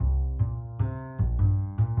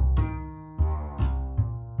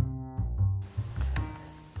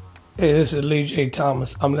Hey, this is Lee J.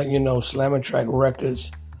 Thomas. I'm letting you know Slammer Track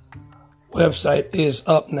Records website is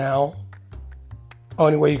up now.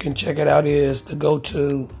 Only way you can check it out is to go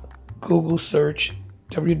to Google search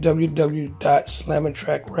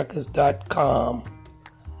www.slammertrackrecords.com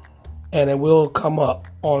and it will come up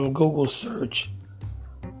on Google search.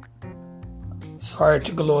 Sorry it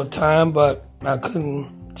took a little time, but I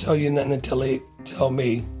couldn't tell you nothing until they tell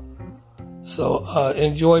me. So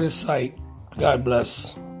enjoy the site. God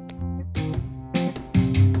bless.